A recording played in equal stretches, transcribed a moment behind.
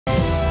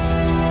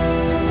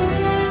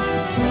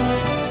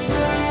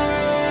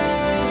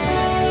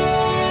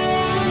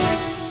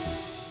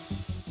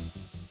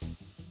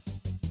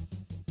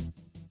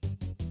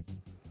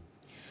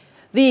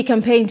The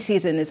campaign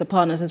season is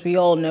upon us, as we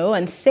all know,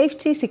 and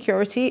safety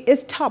security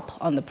is top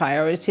on the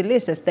priority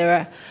list, as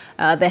there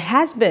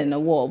has been a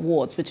war of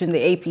words between the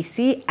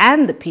APC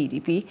and the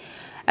PDP,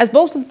 as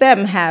both of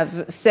them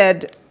have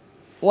said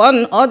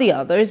one or the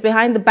other is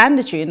behind the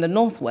banditry in the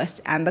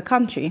northwest and the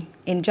country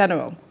in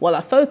general. Well,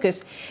 our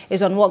focus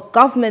is on what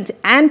government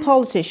and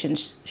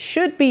politicians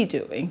should be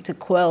doing to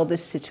quell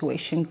this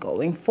situation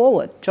going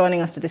forward.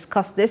 Joining us to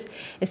discuss this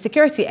is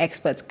security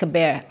expert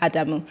Kabir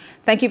Adamu.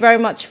 Thank you very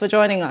much for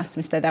joining us,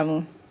 Mr.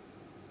 Adamu.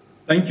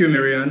 Thank you,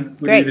 Marianne.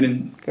 Good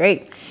evening.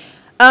 Great.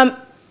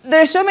 There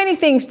are so many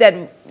things that,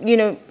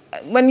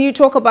 when you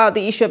talk about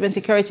the issue of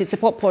insecurity, it's a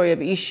potpourri of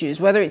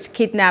issues, whether it's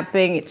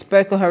kidnapping, it's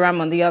Boko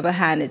Haram on the other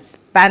hand, it's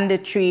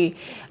banditry.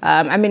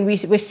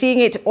 We're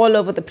seeing it all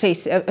over the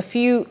place. A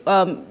few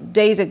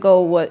days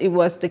ago, it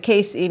was the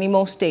case in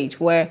Imo State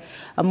where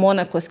a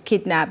monarch was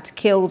kidnapped,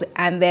 killed,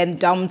 and then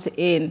dumped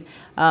in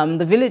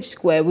the village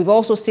square. We've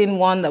also seen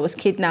one that was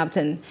kidnapped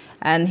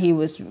and he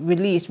was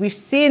released. We've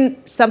seen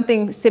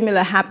something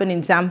similar happen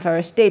in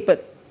Zamfara State,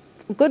 but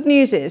good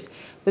news is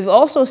we've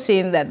also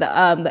seen that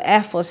the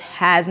Air Force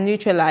has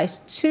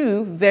neutralized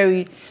two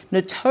very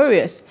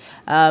notorious,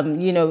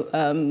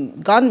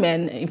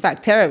 gunmen, in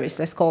fact, terrorists,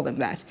 let's call them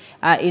that,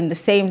 in the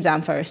same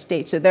Zamfara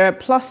State. So there are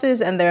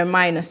pluses and there are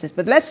minuses.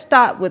 But let's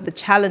start with the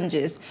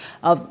challenges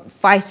of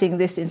fighting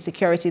this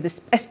insecurity,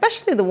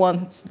 especially the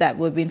ones that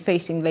we've been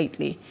facing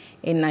lately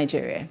in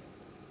Nigeria.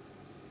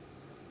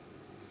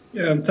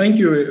 Yeah, thank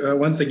you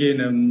once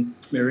again,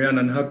 Marianne,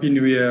 and Happy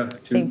New Year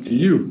to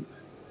you.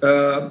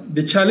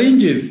 The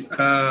challenges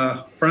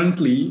are,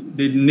 frankly,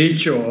 the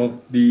nature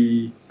of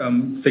the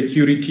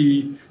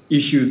security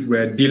issues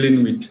we're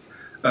dealing with.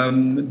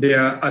 They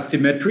are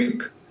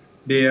asymmetric,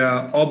 they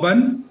are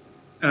urban,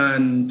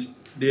 and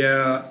they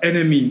are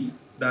enemies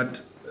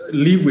that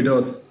live with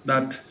us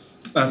that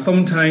are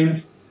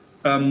sometimes,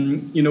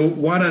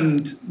 one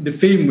and the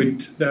same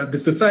with the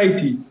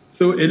society.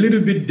 So a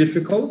little bit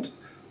difficult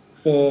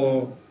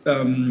for,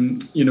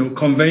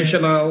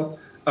 conventional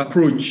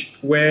approach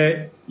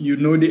where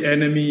the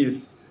enemy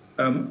is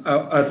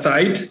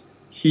aside,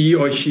 he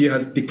or she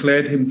has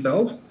declared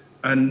himself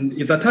and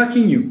is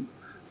attacking you.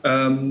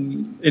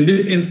 In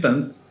this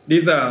instance,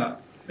 these are,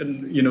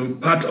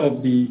 part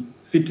of the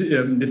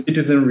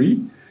citizenry.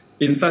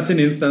 In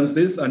certain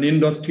instances, an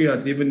industry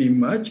has even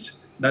emerged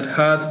that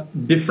has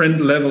different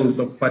levels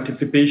of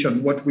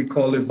participation, what we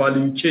call a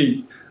value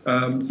chain.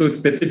 So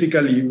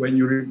specifically,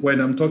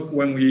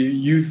 when we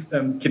use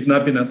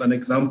kidnapping as an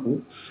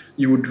example,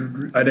 you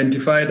would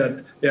identify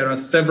that there are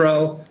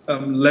several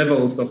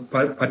levels of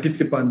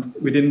participants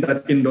within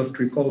that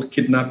industry called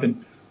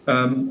kidnapping.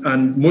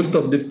 And most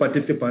of these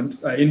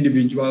participants are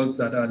individuals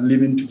that are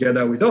living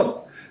together with us.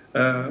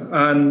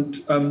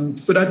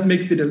 So that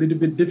makes it a little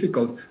bit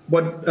difficult.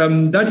 But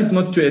that is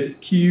not to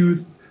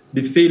excuse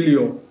the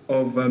failure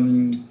of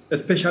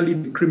especially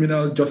the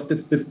criminal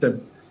justice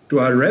system to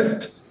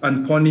arrest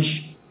and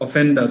punish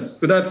offenders.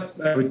 So that's,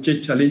 I would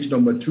say, challenge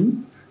number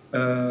two.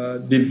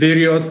 The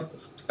various,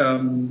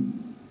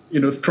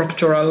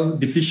 structural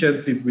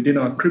deficiencies within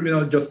our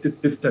criminal justice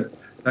system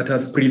that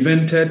has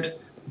prevented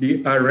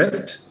the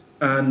arrest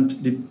and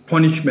the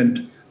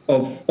punishment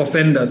of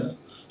offenders.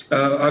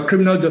 Our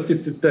criminal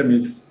justice system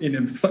is,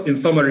 in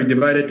summary,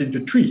 divided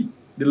into three.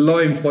 The law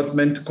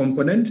enforcement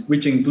component,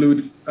 which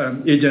includes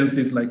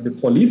agencies like the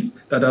police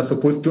that are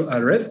supposed to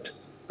arrest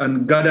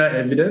and gather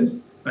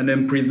evidence and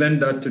then present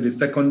that to the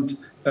second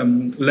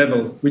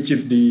level, which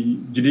is the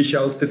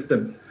judicial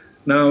system.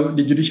 Now,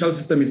 the judicial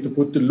system is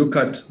supposed to look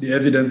at the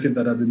evidences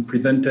that have been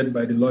presented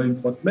by the law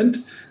enforcement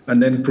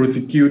and then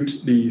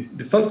prosecute the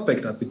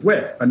suspect, as it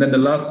were. And then the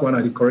last one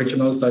are the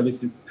correctional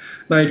services.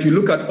 Now, if you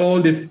look at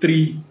all these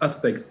three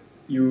aspects,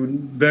 you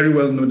very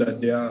well know that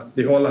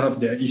they all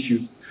have their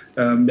issues.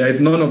 There is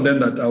none of them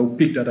that I'll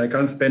pick that I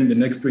can spend the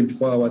next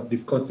 24 hours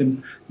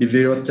discussing the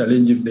various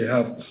challenges they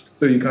have.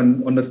 So you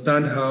can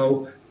understand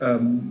how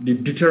the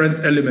deterrence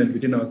element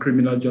within our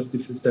criminal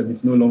justice system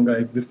is no longer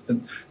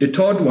existent. The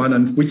third one,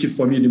 and which is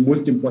for me the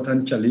most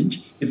important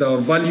challenge, is our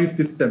value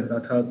system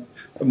that has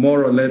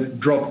more or less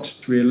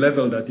dropped to a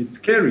level that is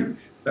scary.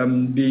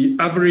 The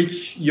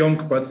average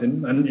young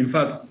person, and in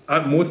fact,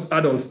 most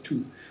adults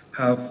too,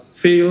 have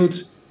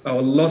failed or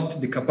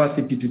lost the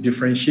capacity to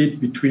differentiate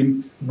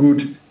between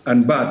good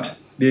and bad.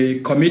 They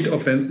commit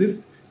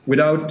offenses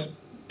without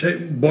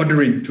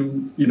bothering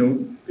to,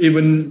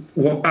 even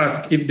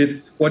ask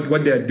if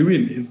what they are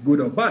doing is good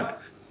or bad.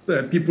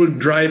 People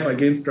drive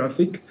against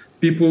traffic.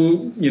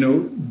 People,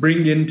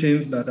 bring in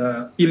things that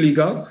are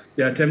illegal.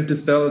 They attempt to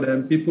sell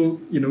them. People,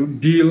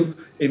 deal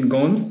in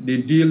guns. They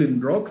deal in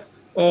drugs,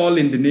 all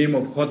in the name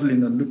of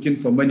hustling and looking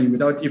for money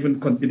without even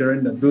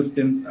considering that those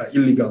things are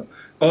illegal.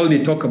 All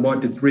they talk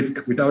about is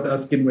risk without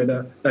asking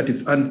whether that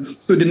is. And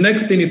so the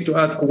next thing is to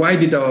ask, why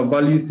did our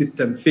value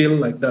system fail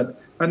like that?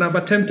 And I've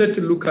attempted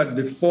to look at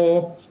the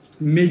four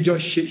major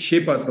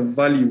shapers of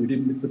value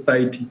within the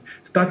society,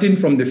 starting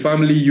from the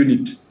family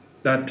unit.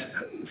 that,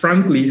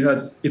 frankly,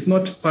 is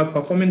not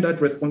performing that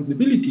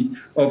responsibility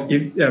of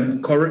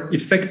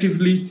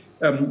effectively,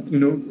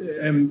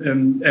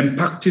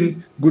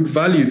 impacting good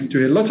values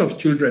to a lot of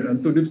children. And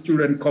so these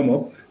children come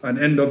up and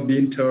end up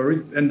being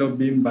terrorists, end up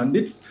being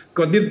bandits,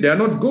 because they are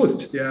not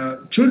ghosts. They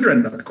are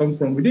children that come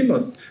from within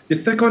us. The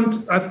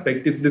second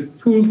aspect is the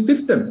school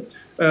system.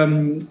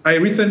 I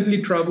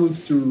recently traveled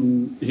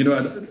to,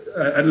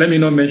 let me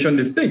not mention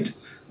the state,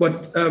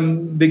 but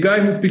the guy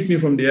who picked me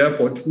from the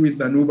airport, who is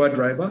an Uber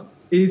driver,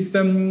 is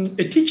a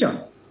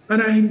teacher.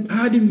 And I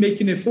had him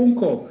making a phone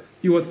call.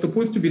 He was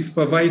supposed to be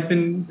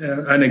supervising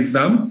an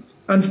exam.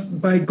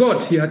 And by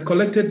God, he had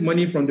collected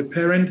money from the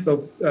parents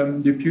of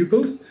the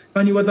pupils,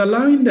 and he was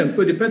allowing them.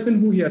 So the person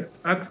who he had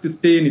asked to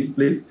stay in his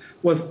place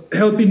was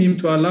helping him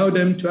to allow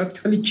them to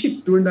actually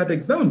cheat during that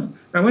exam.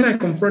 And when I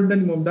confronted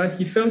him on that,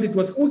 he felt it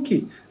was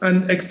okay.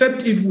 And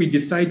except if we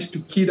decide to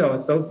kid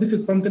ourselves, this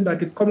is something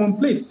that is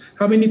commonplace.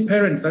 How many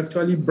parents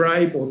actually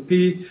bribe or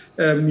pay,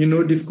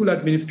 the school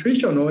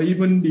administration or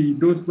even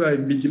those who are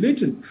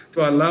vigilating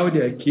to allow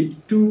their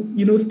kids to,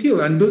 steal?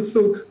 And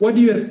so what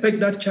do you expect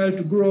that child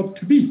to grow up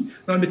to be?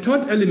 Now, the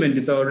third element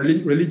is our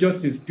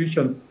religious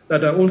institutions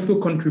that are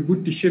also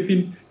contribute to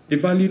shaping the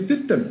value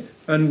system.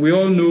 And we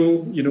all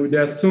know,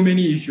 there are so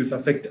many issues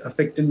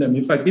affecting them.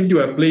 In fact, if they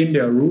were playing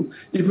their role,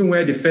 even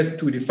where the first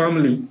two, the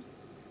family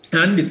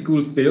and the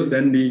schools fail,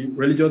 then the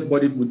religious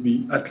bodies would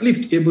be at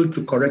least able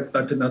to correct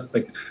certain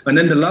aspects. And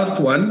then the last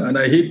one, and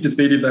I hate to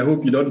say this, I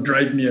hope you don't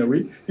drive me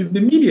away, is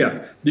the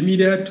media. The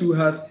media too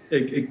has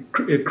a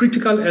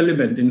critical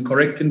element in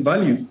correcting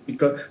values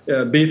because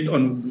based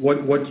on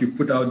what you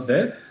put out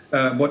there.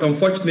 But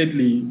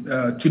unfortunately,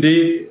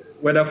 today,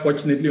 whether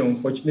fortunately or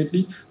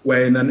unfortunately,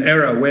 we're in an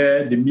era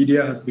where the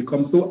media has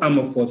become so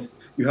amorphous.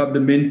 You have the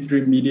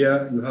mainstream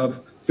media, you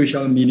have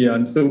social media,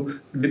 and so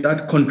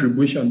that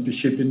contribution to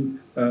shaping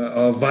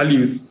our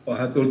values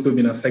has also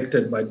been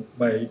affected by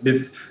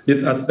this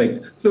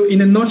aspect. So in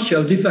a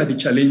nutshell, these are the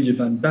challenges,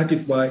 and that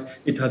is why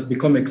it has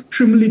become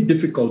extremely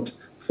difficult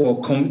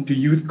to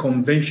use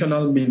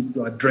conventional means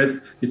to address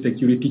the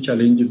security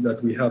challenges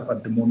that we have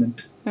at the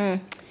moment.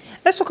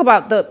 Let's talk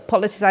about the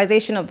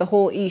politicization of the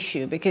whole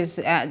issue, because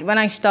when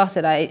I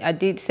started, I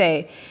did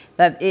say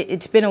that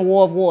it's been a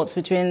war of words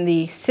between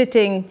the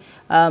sitting,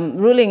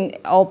 ruling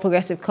All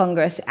Progressive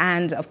Congress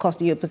and, of course,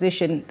 the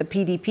opposition, the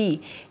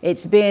PDP.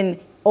 It's been,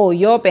 oh,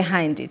 you're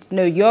behind it.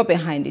 No, you're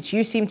behind it.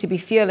 You seem to be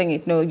feeling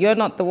it. No, you're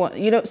not the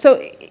one. So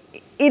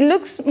it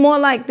looks more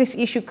like this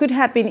issue could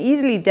have been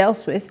easily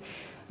dealt with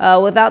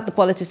without the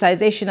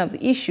politicization of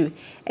the issue.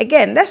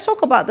 Again, let's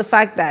talk about the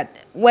fact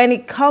that when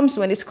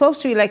it's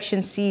close to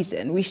election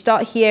season, we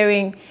start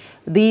hearing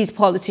these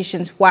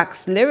politicians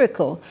wax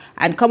lyrical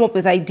and come up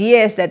with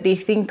ideas that they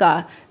think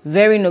are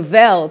very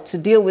novel to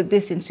deal with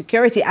this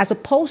insecurity, as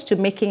opposed to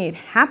making it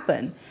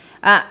happen.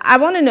 I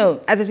want to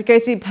know, as a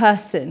security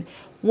person,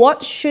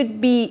 what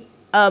should be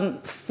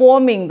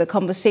forming the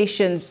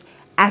conversations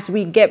as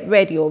we get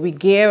ready or we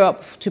gear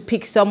up to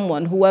pick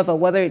someone, whoever,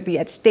 whether it be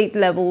at state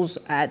levels,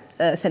 at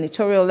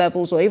senatorial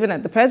levels, or even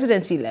at the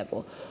presidency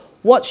level.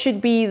 What should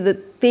be the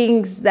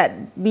things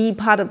that be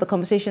part of the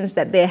conversations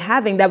that they're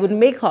having that would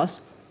make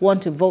us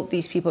want to vote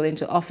these people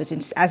into office,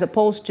 as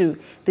opposed to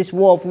this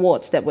war of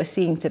words that we're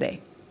seeing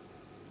today?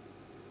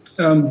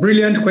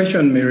 Brilliant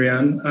question,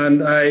 Marianne.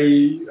 And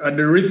I, at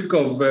the risk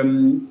of,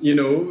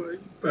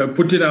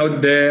 putting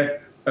out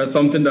there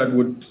something that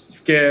would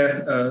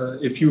scare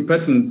a few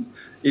persons,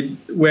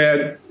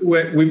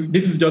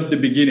 this is just the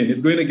beginning.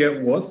 It's going to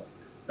get worse.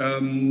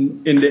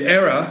 In the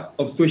era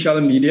of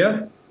social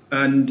media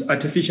and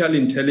artificial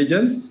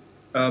intelligence,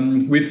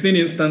 we've seen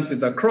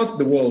instances across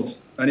the world.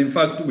 And in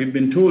fact, we've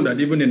been told that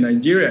even in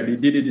Nigeria, they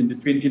did it in the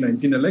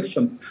 2019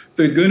 elections.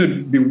 So it's going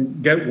to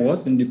get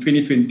worse in the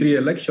 2023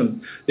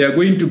 elections. They are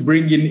going to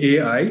bring in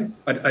AI,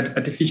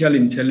 artificial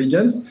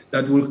intelligence,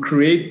 that will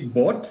create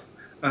bots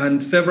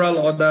and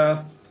several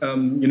other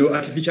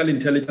artificial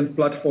intelligence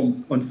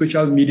platforms on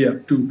social media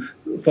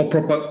for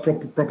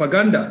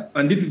propaganda.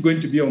 And this is going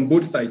to be on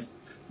both sides.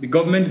 The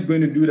government is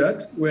going to do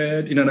that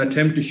in an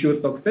attempt to show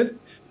success,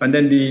 and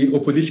then the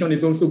opposition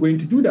is also going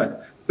to do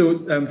that. So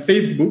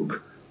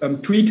Facebook,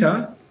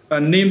 Twitter,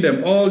 name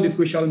them, all the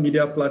social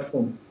media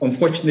platforms,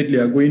 unfortunately,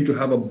 are going to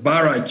have a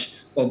barrage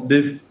of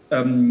these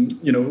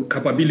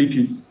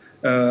capabilities.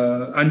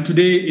 And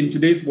today, in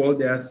today's world,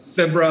 there are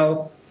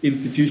several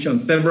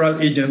institutions,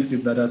 several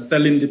agencies that are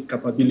selling these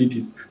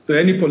capabilities. So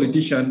any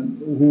politician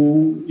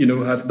who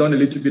has done a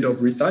little bit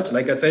of research,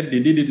 like I said, they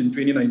did it in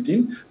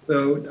 2019.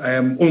 So I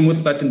am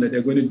almost certain that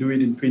they're going to do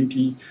it in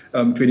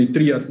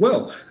 2023 as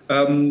well.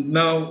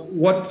 Now,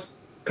 what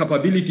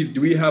capabilities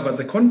do we have as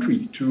a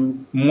country to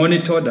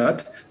monitor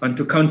that and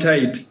to counter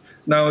it?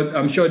 Now,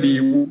 I'm sure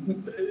the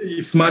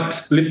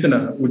smart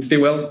listener would say,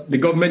 well, the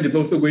government is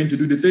also going to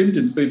do the same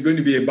thing. So it's going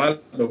to be a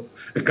balance of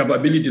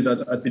capabilities,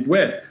 as it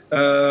were.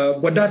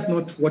 But that's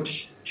not what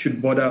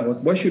should bother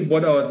us. What should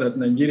bother us as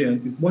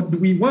Nigerians is, what do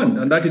we want?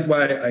 And that is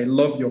why I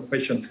love your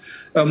question.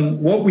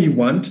 What we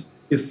want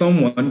is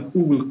someone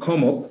who will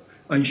come up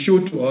and show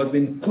to us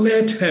in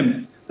clear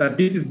terms that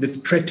this is the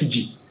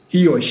strategy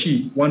he or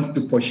she wants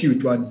to pursue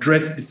to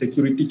address the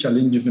security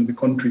challenges in the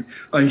country,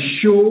 and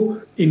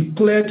show in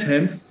clear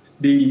terms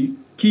the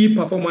key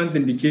performance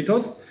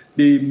indicators,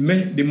 the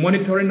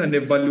monitoring and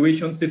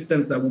evaluation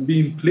systems that will be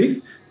in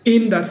place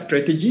in that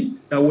strategy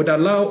that would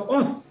allow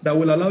us, that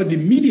will allow the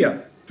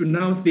media to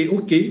now say,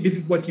 okay, this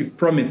is what you've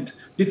promised.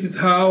 This is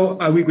how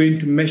are we going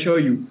to measure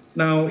you.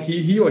 Now,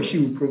 he or she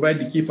will provide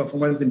the key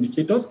performance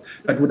indicators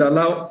that would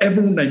allow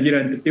every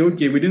Nigerian to say,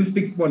 okay, within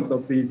 6 months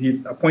of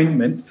his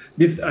appointment,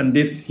 this and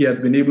this he has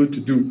been able to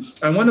do.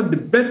 And one of the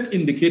best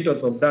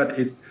indicators of that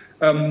is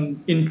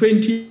in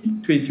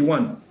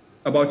 2021,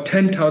 about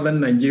 10,000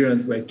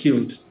 Nigerians were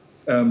killed,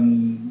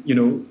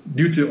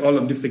 due to all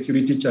of the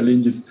security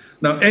challenges.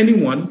 Now,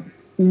 anyone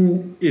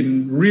who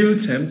in real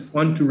terms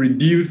want to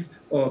reduce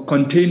or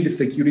contain the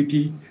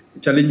security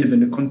challenges in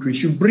the country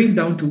should bring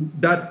down to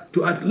that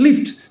to at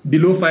least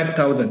below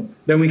 5,000.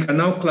 Then we can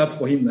now clap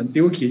for him and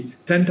say, okay,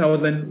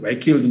 10,000 were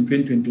killed in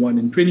 2021,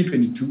 in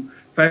 2022,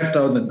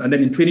 5,000, and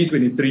then in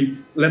 2023,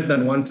 less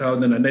than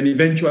 1,000, and then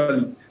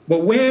eventually.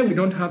 But where we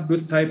don't have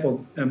those type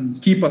of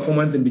key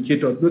performance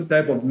indicators, those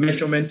type of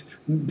measurement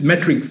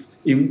metrics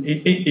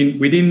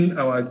within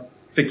our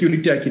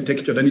security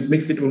architecture, then it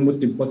makes it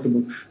almost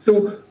impossible.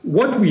 So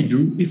what we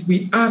do is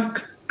we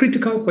ask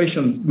critical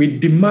questions. We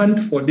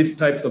demand for these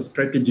types of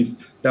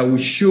strategies that will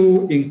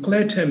show in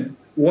clear terms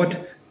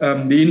what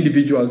the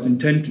individuals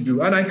intend to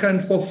do. And I can,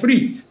 for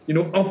free,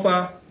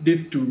 offer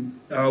this to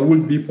our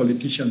would-be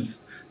politicians.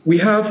 We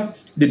have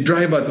the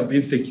drivers of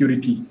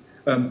insecurity,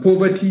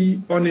 poverty,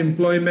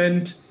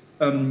 unemployment,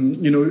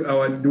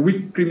 the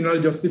weak criminal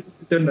justice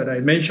system that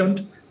I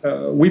mentioned,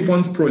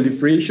 weapons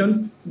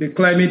proliferation, the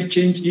climate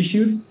change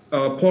issues,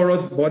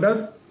 porous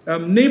borders,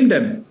 name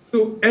them.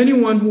 So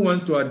anyone who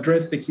wants to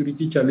address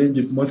security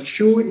challenges must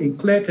show in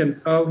clear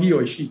terms how he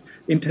or she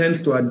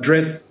intends to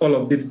address all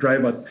of these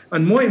drivers.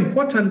 And more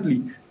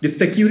importantly, the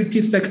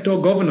security sector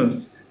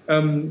governance.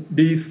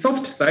 The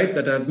soft side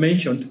that I've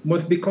mentioned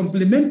must be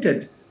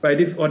complemented by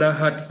this other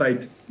hard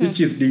side, which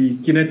is the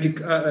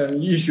kinetic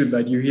issues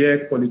that you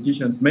hear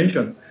politicians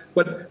mention.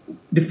 But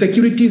the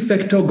security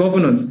sector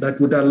governance that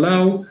would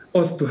allow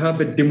us to have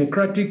a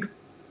democratic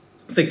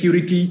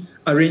security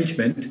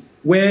arrangement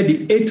where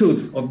the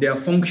ethos of their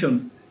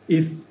functions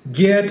is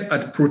geared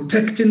at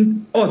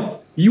protecting us,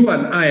 you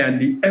and I,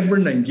 and the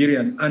every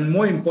Nigerian, and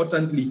more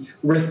importantly,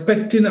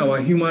 respecting our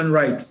human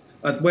rights,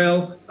 as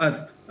well as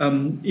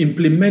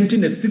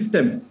implementing a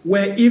system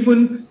where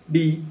even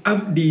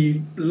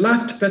the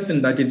last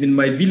person that is in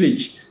my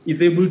village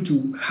is able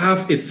to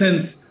have a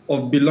sense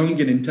of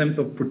belonging in terms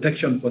of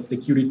protection for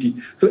security.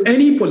 So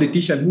any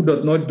politician who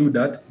does not do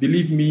that,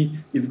 believe me,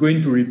 is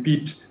going to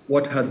repeat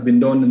what has been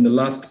done in the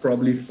last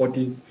probably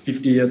 40,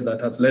 50 years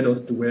that has led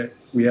us to where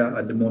we are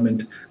at the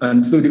moment.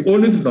 And so the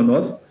onus is on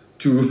us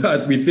to,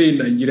 as we say in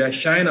Nigeria,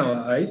 shine our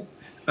eyes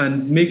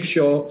and make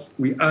sure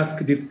we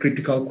ask these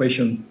critical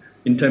questions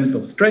in terms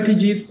of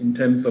strategies, in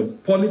terms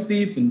of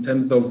policies, in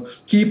terms of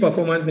key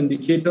performance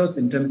indicators,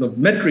 in terms of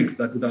metrics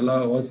that would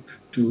allow us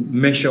to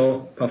measure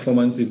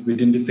performances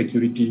within the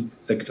security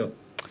sector.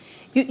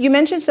 You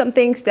mentioned some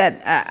things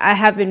that I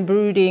have been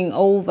brooding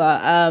over,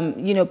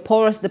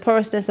 the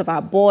porousness of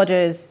our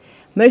borders,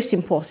 most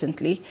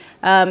importantly,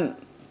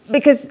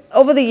 because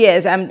over the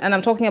years, and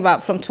I'm talking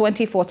about from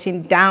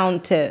 2014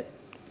 down to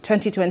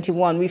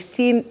 2021, we've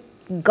seen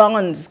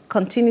guns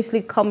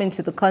continuously come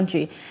into the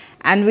country.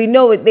 And we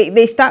know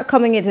they start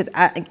coming into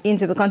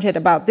the country at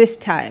about this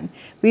time.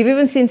 We've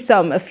even seen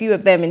a few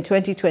of them in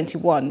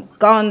 2021.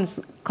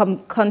 Guns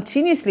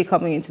continuously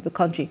coming into the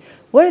country.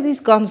 Where are these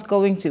guns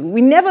going to?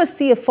 We never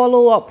see a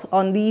follow-up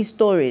on these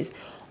stories,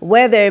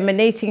 where they're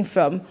emanating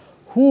from,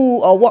 who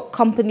or what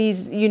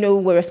companies,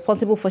 were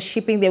responsible for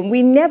shipping them.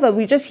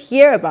 We just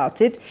hear about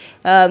it.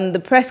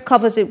 The press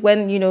covers it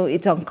when,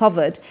 it's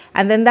uncovered.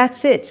 And then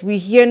that's it. We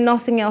hear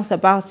nothing else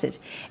about it.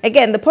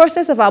 Again, the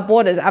process of our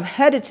borders, I've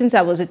heard it since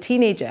I was a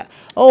teenager.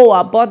 Oh,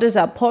 our borders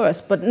are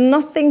porous, but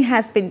nothing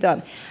has been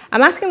done.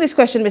 I'm asking this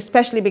question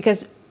especially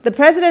because the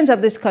president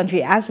of this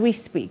country, as we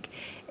speak,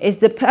 is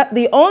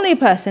the only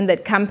person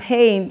that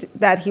campaigned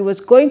that he was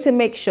going to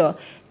make sure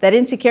that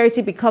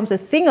insecurity becomes a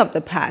thing of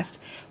the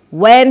past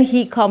when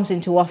he comes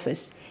into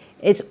office.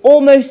 It's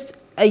almost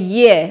a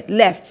year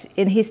left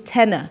in his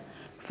tenure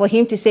for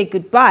him to say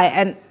goodbye.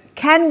 And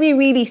can we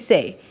really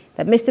say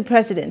that Mr.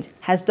 President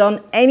has done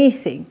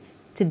anything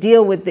to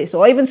deal with this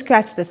or even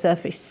scratch the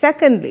surface?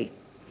 Secondly,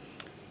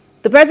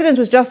 the president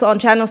was just on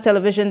Channels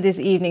Television this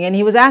evening and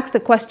he was asked a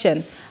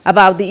question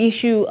about the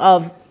issue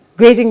of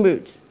grazing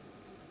routes.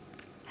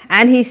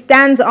 And he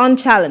stands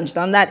unchallenged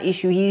on that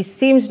issue. He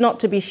seems not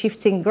to be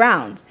shifting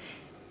ground.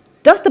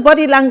 Does the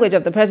body language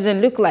of the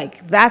president look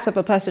like that of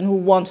a person who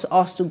wants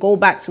us to go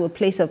back to a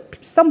place of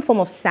some form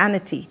of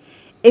sanity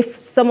if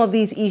some of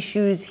these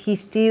issues he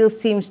still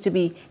seems to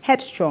be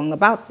headstrong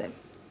about them?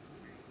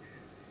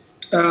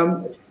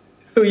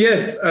 So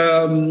yes,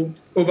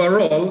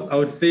 overall, I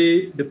would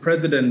say the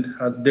president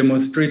has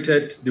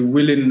demonstrated the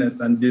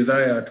willingness and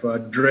desire to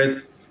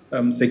address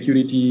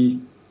security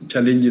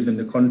challenges in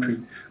the country.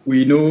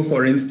 We know,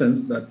 for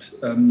instance, that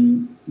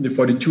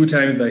for the 2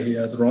 times that he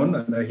has run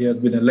and that he has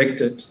been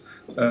elected,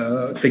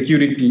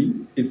 security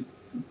is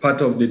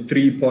part of the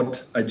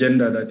 3-pot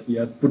agenda that he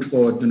has put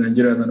forward to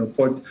Nigerians and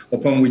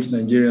upon which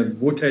Nigerians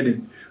voted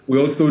in. We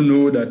also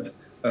know that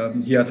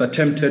he has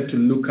attempted to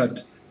look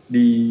at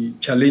the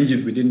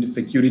challenges within the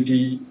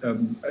security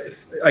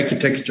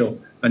architecture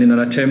and in an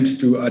attempt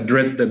to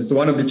address them. So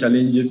one of the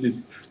challenges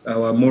is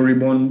our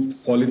moribund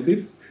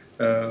policies.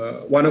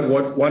 One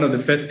of the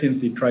first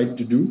things he tried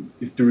to do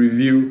is to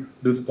review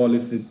those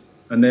policies.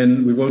 And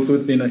then we've also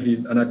seen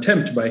an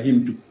attempt by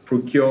him to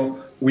procure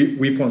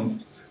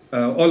weapons.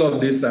 All of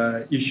these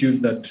are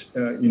issues that,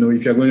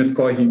 if you're going to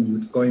score him, you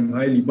would score him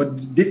highly.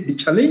 But the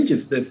challenge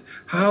is this: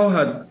 how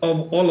has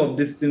all of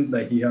these things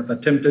that he has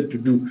attempted to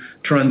do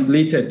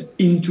translated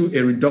into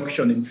a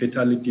reduction in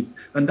fatalities?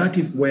 And that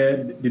is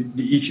where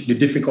the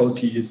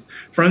difficulty is.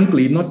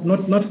 Frankly,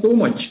 not so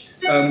much.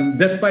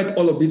 Despite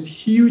all of these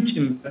huge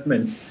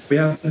investments, we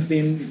haven't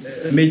seen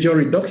a major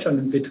reduction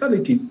in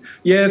fatalities.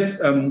 Yes,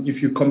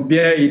 if you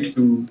compare it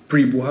to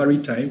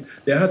pre-Buhari time,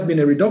 there has been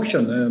a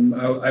reduction.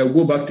 I'll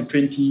go back to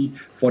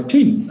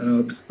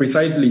 2014,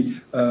 precisely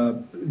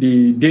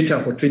the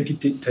data for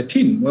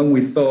 2013, when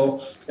we saw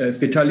a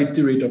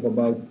fatality rate of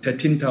about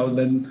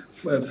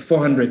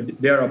 13,400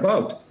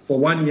 thereabout for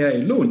 1 year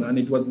alone. And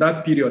it was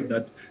that period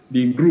that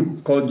the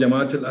group called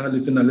Jamaat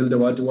al-Ahli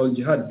al-Dawat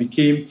wal-Jihad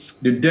became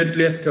the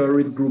deadliest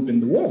terrorist group in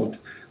the world.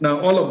 Now,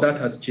 all of that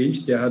has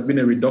changed. There has been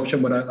a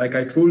reduction, but like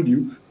I told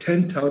you,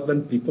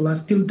 10,000 people are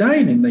still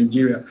dying in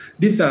Nigeria.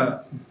 These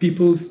are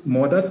people's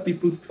mothers,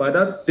 people's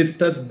fathers,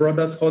 sisters,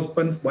 brothers,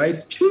 husbands,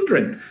 wives,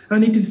 children.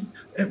 And it is,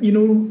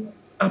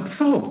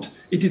 absorbed.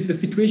 It is a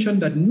situation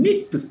that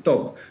needs to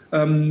stop.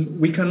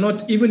 We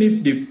cannot, even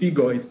if the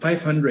figure is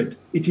 500,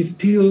 it is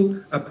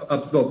still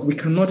absorbed. We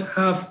cannot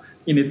have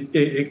in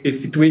a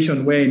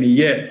situation where in a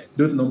year,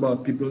 those number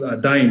of people are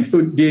dying. So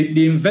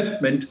the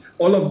investment,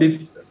 all of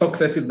these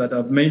successes that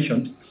I've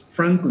mentioned,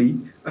 frankly,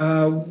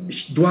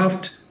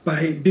 dwarfed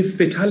by these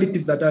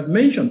fatalities that I've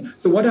mentioned.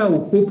 So what I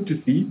would hope to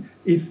see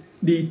is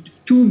the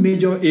 2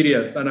 major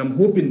areas, and I'm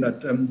hoping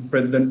that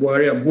President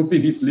Buhari, I'm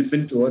hoping he's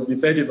listening to us. We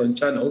said it on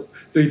channels,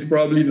 so he's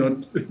probably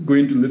not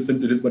going to listen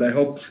to this, but I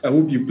hope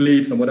you play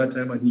it some other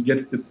time and he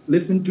gets to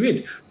listen to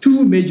it.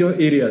 2 major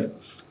areas: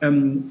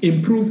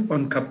 improve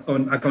on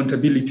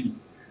accountability.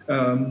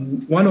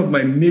 One of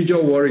my major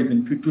worries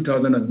in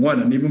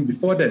 2001 and even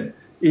before then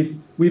is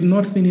we've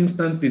not seen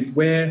instances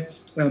where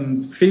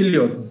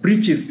failures,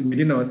 breaches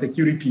within our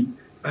security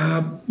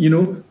are,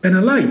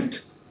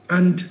 penalized.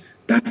 And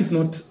that is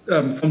not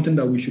something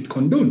that we should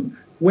condone.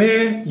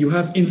 Where you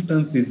have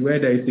instances where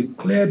there is a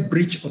clear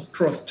breach of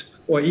trust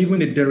or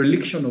even a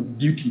dereliction of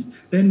duty,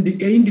 then the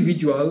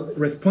individual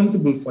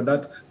responsible for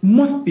that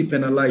must be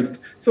penalized.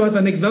 So as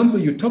an example,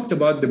 you talked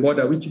about the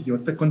border, which is your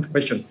second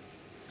question.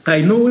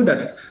 I know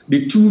that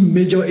the 2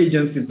 major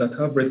agencies that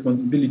have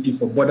responsibility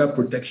for border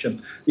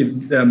protection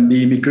is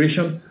the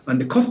immigration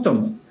and the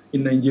customs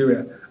in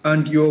Nigeria.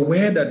 And you're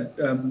aware that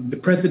the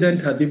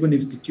president has even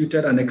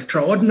instituted an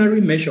extraordinary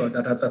measure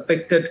that has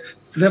affected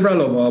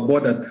several of our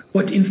borders.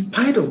 But in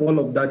spite of all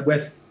of that,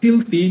 we're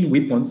still seeing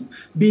weapons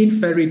being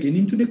ferried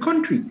into the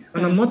country.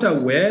 And I'm not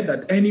aware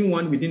that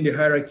anyone within the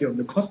hierarchy of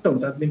the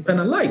customs has been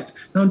penalized.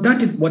 Now,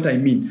 that is what I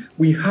mean.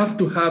 We have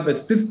to have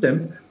a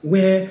system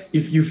where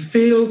if you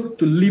fail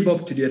to live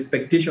up to the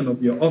expectation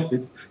of your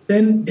office,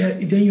 then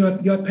you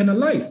are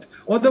penalized.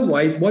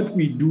 Otherwise, what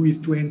we do is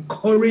to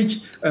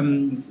encourage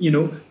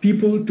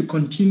people to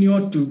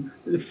continue to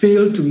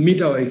fail to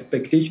meet our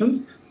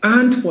expectations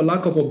and, for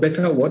lack of a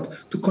better word,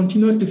 to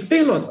continue to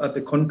fail us as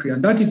a country.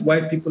 And that is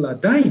why people are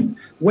dying.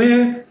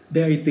 Where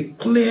there is a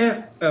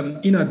clear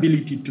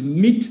inability to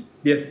meet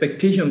the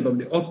expectations of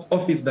the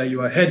office that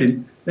you are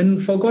heading, then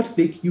for God's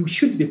sake, you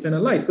should be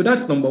penalized. So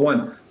that's number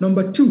 1.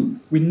 Number 2,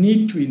 we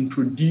need to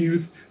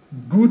introduce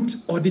good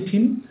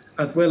auditing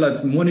as well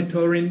as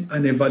monitoring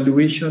and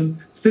evaluation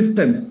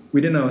systems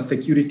within our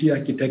security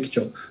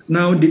architecture.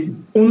 Now, the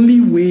only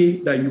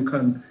way that you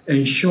can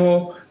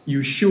ensure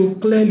you show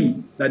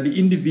clearly that the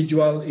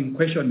individual in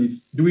question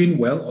is doing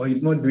well or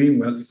is not doing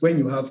well is when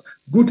you have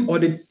good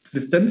audit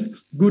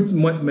systems, good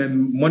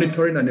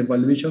monitoring and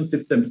evaluation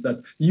systems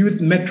that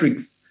use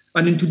metrics.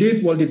 And in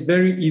today's world, it's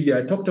very easy.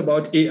 I talked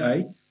about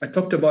AI. I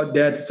talked about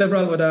there are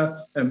several other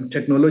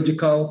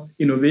technological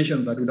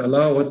innovations that would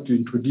allow us to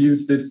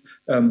introduce this,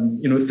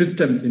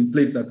 systems in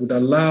place that would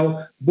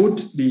allow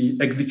both the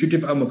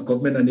executive arm of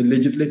government and the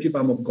legislative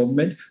arm of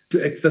government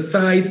to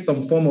exercise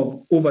some form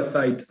of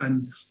oversight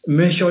and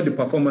measure the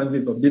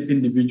performances of these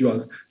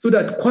individuals so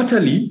that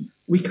quarterly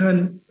we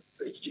can,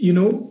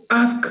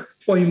 ask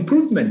for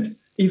improvement.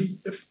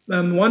 If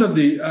one of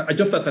the,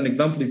 just as an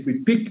example, if we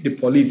pick the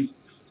police,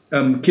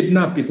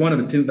 kidnap is one of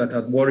the things that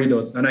has worried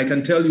us. And I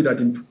can tell you that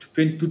in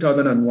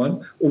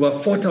 2001, over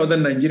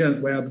 4,000 Nigerians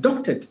were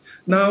abducted.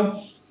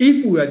 Now,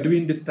 if we are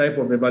doing this type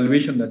of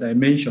evaluation that I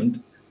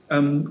mentioned,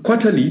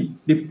 quarterly,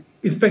 the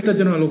Inspector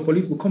General of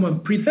Police will come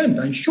and present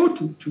and show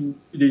to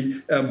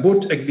the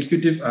both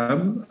executive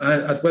arm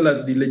as well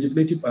as the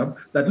legislative arm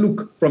that,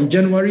 look, from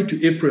January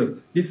to April,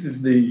 this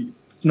is the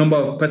number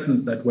of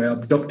persons that were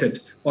abducted,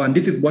 and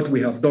this is what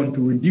we have done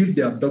to reduce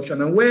the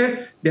abduction. And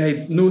where there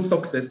is no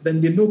success,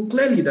 then they know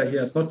clearly that he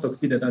has not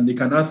succeeded, and they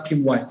can ask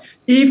him why.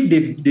 If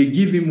they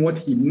give him what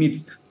he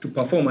needs to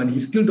perform and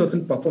he still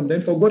doesn't perform, then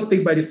for God's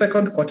sake, by the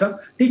second quarter,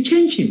 they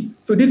change him.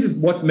 So this is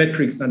what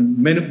metrics and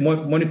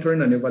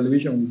monitoring and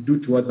evaluation will do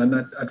to us, and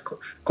that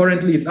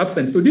currently is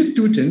absent. So these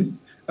two things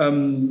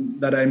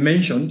that I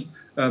mentioned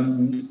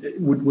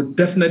would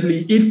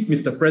definitely, if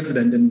Mr.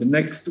 President in the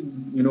next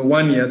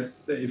 1 year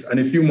and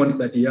a few months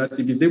that he has,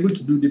 if he's able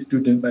to do these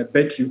two things, I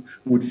bet you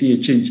would see a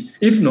change.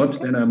 If not,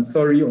 then I'm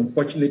sorry,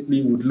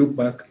 unfortunately, we would look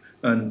back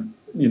and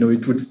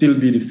it would still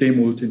be the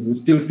same old thing. We'll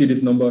still see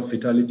this number of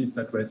fatalities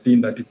that we're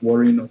seeing that is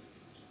worrying us.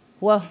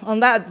 Well, on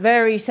that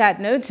very sad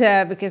note,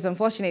 because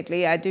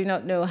unfortunately I do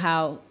not know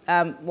how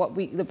what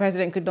the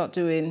president could not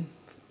do in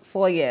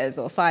 4 years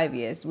or 5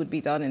 years would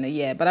be done in a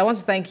year. But I want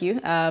to thank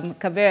you.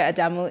 Kabir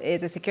Adamu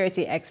is a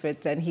security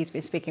expert, and he's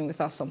been speaking with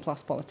us on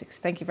Plus Politics.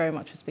 Thank you very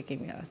much for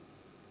speaking with us.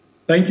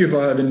 Thank you for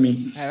having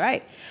me. All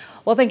right.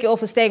 Well, thank you all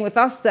for staying with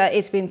us.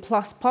 It's been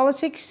Plus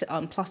Politics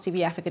on Plus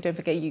TV Africa. Don't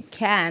forget you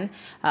can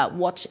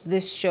watch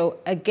this show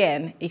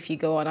again if you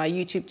go on our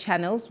YouTube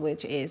channels,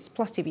 which is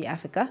Plus TV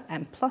Africa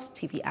and Plus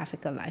TV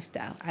Africa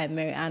Lifestyle. I am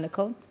Mary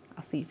Anacole.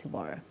 I'll see you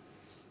tomorrow.